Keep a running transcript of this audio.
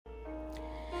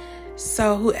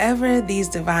So whoever these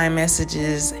divine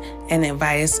messages and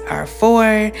advice are for,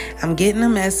 I'm getting a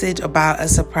message about a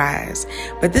surprise.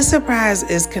 But this surprise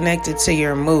is connected to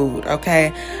your mood,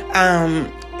 okay?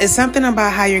 It's something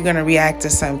about how you're going to react to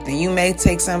something. You may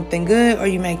take something good or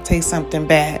you may take something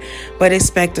bad, but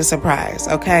expect a surprise,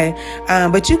 okay?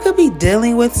 But you could be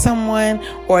dealing with someone,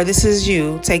 or this is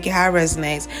you, take it how it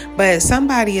resonates, but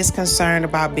somebody is concerned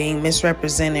about being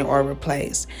misrepresented or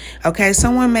replaced, okay?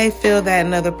 Someone may feel that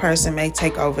another person may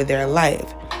take over their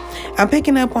life. I'm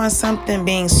picking up on something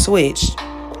being switched,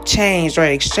 changed, or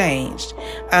exchanged.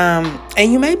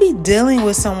 And you may be dealing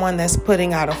with someone that's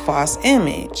putting out a false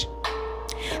image.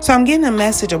 So I'm getting a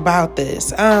message about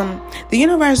this. The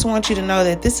universe wants you to know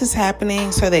that this is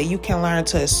happening so that you can learn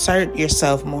to assert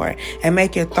yourself more and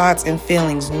make your thoughts and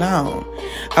feelings known.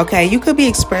 Okay, you could be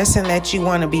expressing that you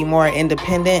want to be more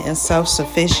independent and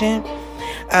self-sufficient.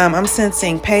 I'm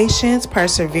sensing patience,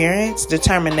 perseverance,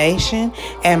 determination,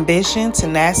 ambition,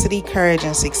 tenacity, courage,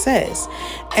 and success.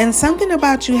 And something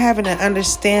about you having an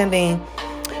understanding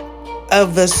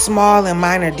of the small and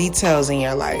minor details in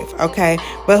your life, okay?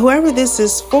 But whoever this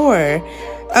is for,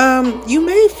 you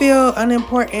may feel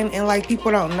unimportant and like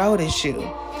people don't notice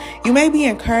you. You may be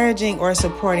encouraging or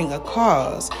supporting a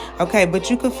cause, okay? But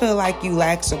you could feel like you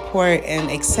lack support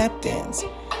and acceptance.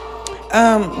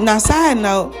 Now, side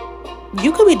note,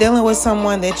 you could be dealing with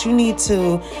someone that you need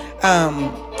to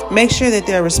make sure that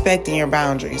they're respecting your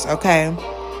boundaries, okay?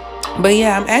 But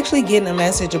yeah, I'm actually getting a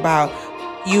message about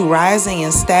you rising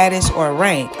in status or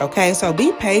rank, okay? So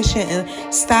be patient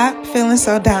and stop feeling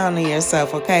so down on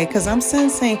yourself, okay? Because I'm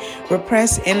sensing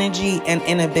repressed energy and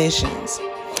inhibitions.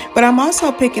 But I'm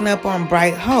also picking up on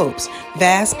bright hopes,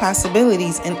 vast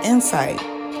possibilities, and insight.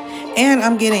 And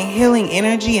I'm getting healing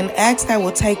energy and acts that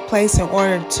will take place in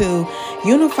order to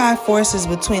unify forces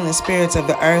between the spirits of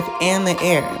the earth and the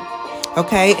air,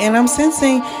 okay? And I'm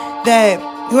sensing that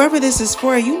whoever this is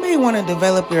for, you may want to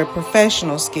develop your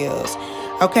professional skills.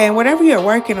 Okay, and whatever you're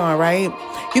working on, right,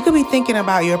 you could be thinking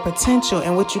about your potential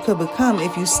and what you could become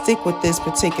if you stick with this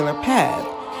particular path.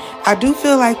 I do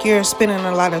feel like you're spending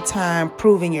a lot of time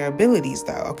proving your abilities,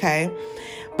 though, okay?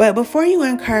 But before you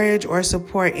encourage or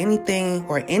support anything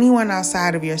or anyone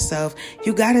outside of yourself,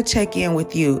 you got to check in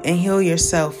with you and heal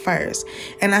yourself first.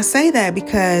 And I say that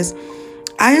because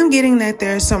I am getting that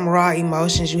there are some raw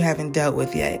emotions you haven't dealt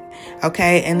with yet,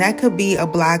 okay? And that could be a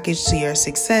blockage to your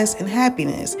success and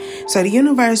happiness. So the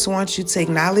universe wants you to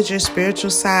acknowledge your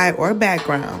spiritual side or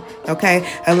background, okay?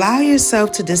 Allow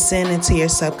yourself to descend into your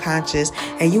subconscious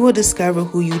and you will discover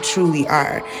who you truly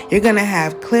are. You're going to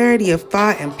have clarity of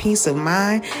thought and peace of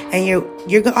mind, and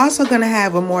you're also going to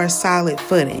have a more solid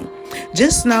footing.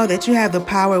 Just know that you have the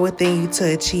power within you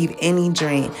to achieve any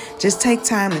dream. Just take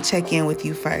time to check in with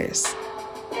you first.